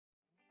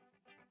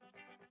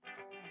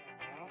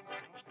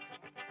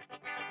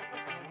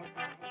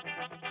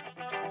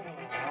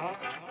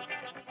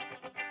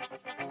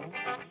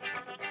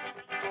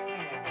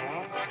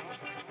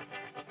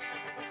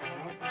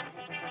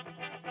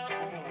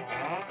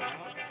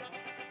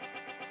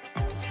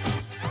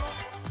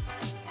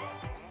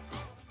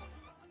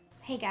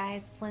Hey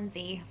guys, it's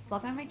Lindsay.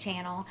 Welcome to my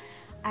channel.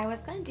 I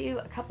was going to do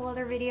a couple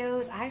other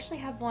videos. I actually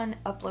have one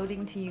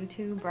uploading to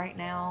YouTube right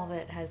now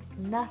that has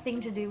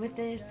nothing to do with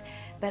this,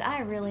 but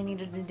I really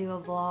needed to do a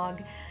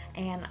vlog,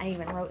 and I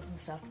even wrote some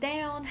stuff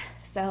down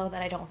so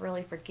that I don't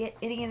really forget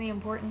any of the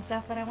important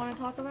stuff that I want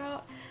to talk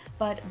about.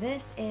 But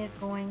this is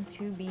going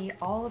to be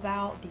all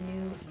about the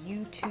new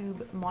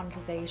YouTube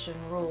monetization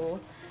rule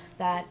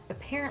that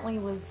apparently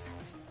was,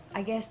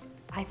 I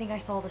think I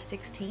saw the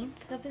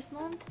 16th of this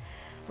month,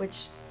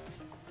 which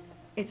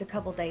it's a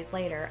couple days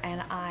later,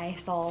 and I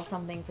saw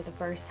something for the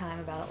first time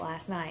about it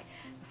last night.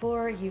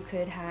 Before, you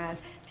could have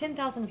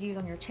 10,000 views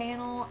on your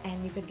channel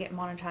and you could get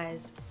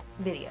monetized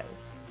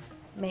videos.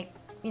 Make,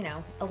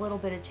 a little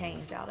bit of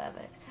change out of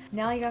it.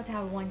 Now you have to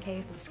have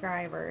 1K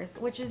subscribers,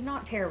 which is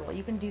not terrible.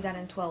 You can do that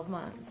in 12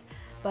 months.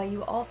 But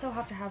you also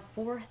have to have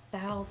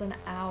 4,000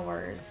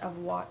 hours of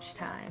watch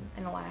time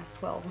in the last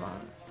 12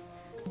 months.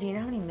 Do you know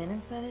how many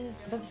minutes that is?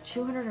 That's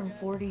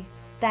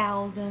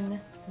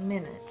 240,000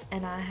 minutes,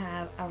 and I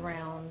have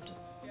around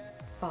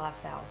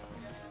 5,000.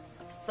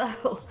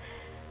 So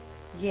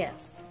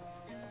yes,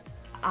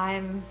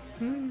 I'm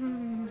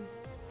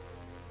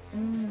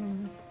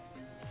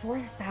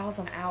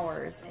 4,000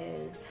 hours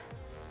is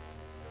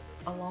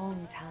a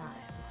long time.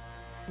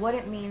 What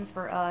it means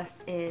for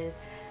us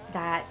is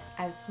that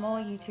as small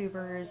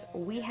YouTubers,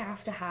 we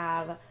have to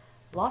have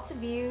lots of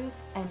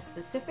views and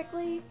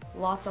specifically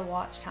lots of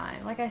watch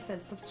time. Like I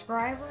said,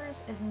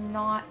 subscribers is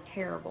not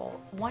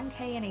terrible.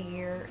 1K in a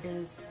year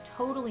is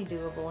totally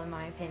doable in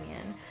my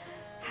opinion.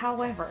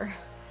 However,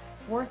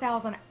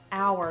 4,000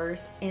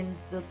 hours in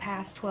the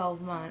past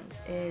 12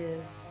 months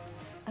is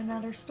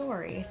another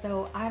story.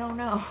 So I don't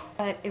know.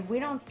 But if we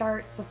don't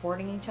start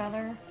supporting each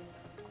other,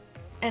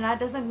 and that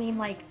doesn't mean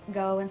like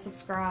go and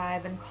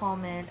subscribe and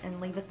comment and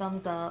leave a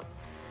thumbs up.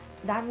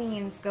 That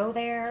means go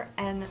there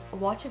and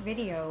watch a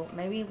video.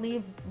 Maybe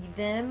leave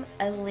them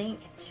a link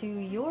to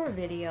your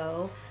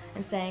video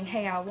and saying,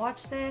 hey, I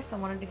watched this. I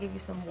wanted to give you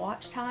some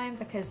watch time,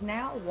 because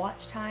now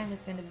watch time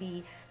is going to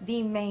be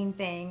the main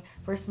thing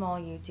for small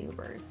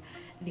YouTubers.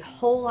 The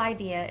whole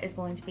idea is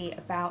going to be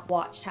about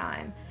watch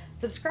time.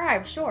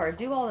 Subscribe, sure,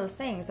 do all those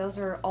things. Those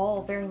are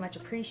all very much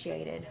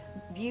appreciated.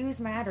 Views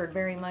mattered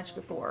very much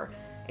before.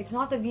 It's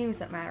not the views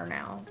that matter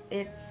now.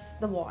 It's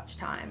the watch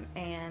time,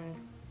 and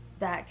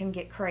that can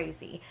get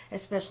crazy,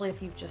 especially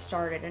if you've just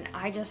started. And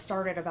I just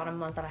started about a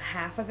month and a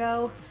half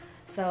ago,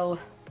 so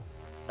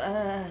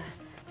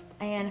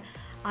and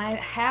I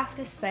have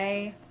to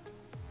say,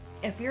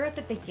 if you're at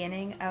the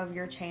beginning of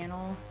your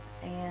channel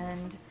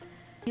and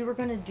you were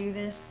going to do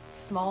this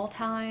small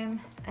time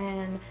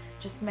and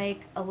just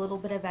make a little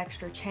bit of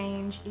extra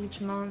change each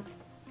month,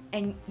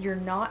 and you're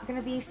not going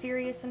to be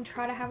serious and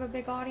try to have a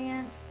big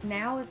audience,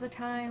 now is the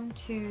time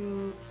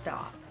to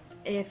stop.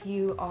 If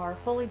you are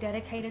fully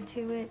dedicated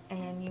to it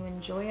and you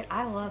enjoy it,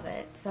 I love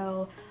it.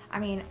 So, I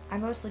mean, I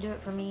mostly do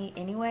it for me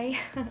anyway,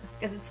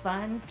 because it's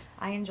fun.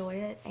 I enjoy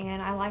it,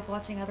 and I like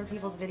watching other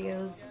people's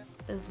videos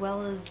as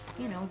well as,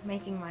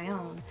 making my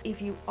own.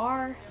 If you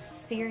are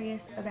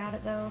serious about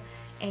it though,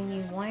 and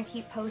you want to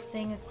keep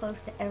posting as close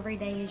to every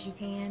day as you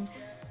can,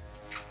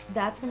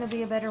 that's going to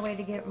be a better way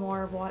to get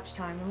more watch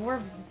time. The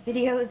more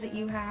videos that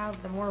you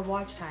have, the more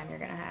watch time you're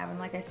going to have. And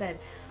like I said,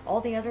 all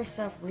the other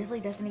stuff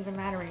really doesn't even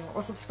matter anymore.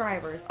 Well,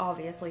 subscribers,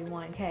 obviously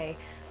 1K,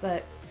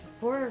 but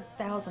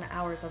 4,000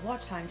 hours of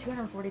watch time,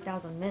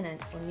 240,000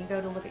 minutes, when you go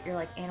to look at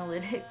your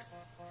analytics,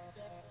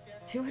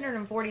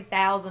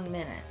 240,000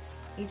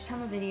 minutes. Each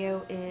time a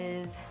video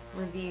is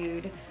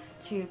reviewed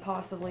to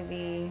possibly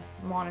be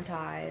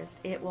monetized,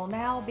 it will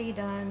now be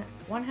done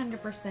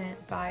 100%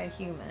 by a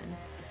human.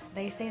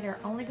 They say they're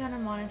only going to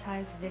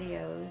monetize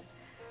videos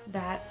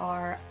that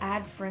are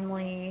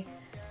ad-friendly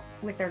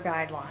with their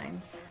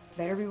guidelines.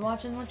 Better be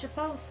watching what you're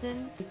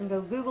posting. You can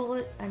go Google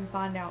it and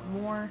find out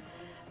more.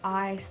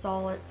 I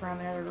saw it from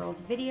another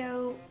girl's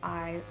video.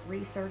 I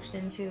researched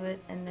into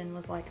it and then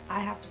was like,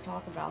 I have to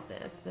talk about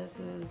this. This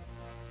is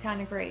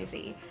kind of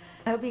crazy.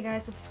 I hope you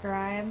guys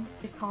subscribe.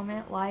 Please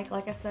comment, like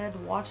I said,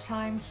 watch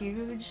time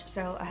huge.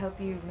 So I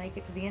hope you make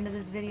it to the end of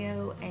this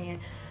video and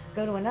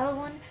go to another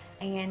one.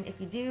 And if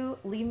you do,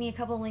 leave me a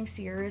couple links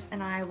to yours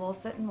and I will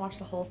sit and watch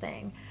the whole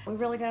thing. We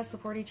really gotta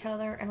support each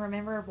other, and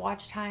remember,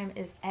 watch time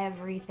is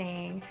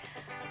everything.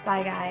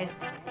 Bye guys.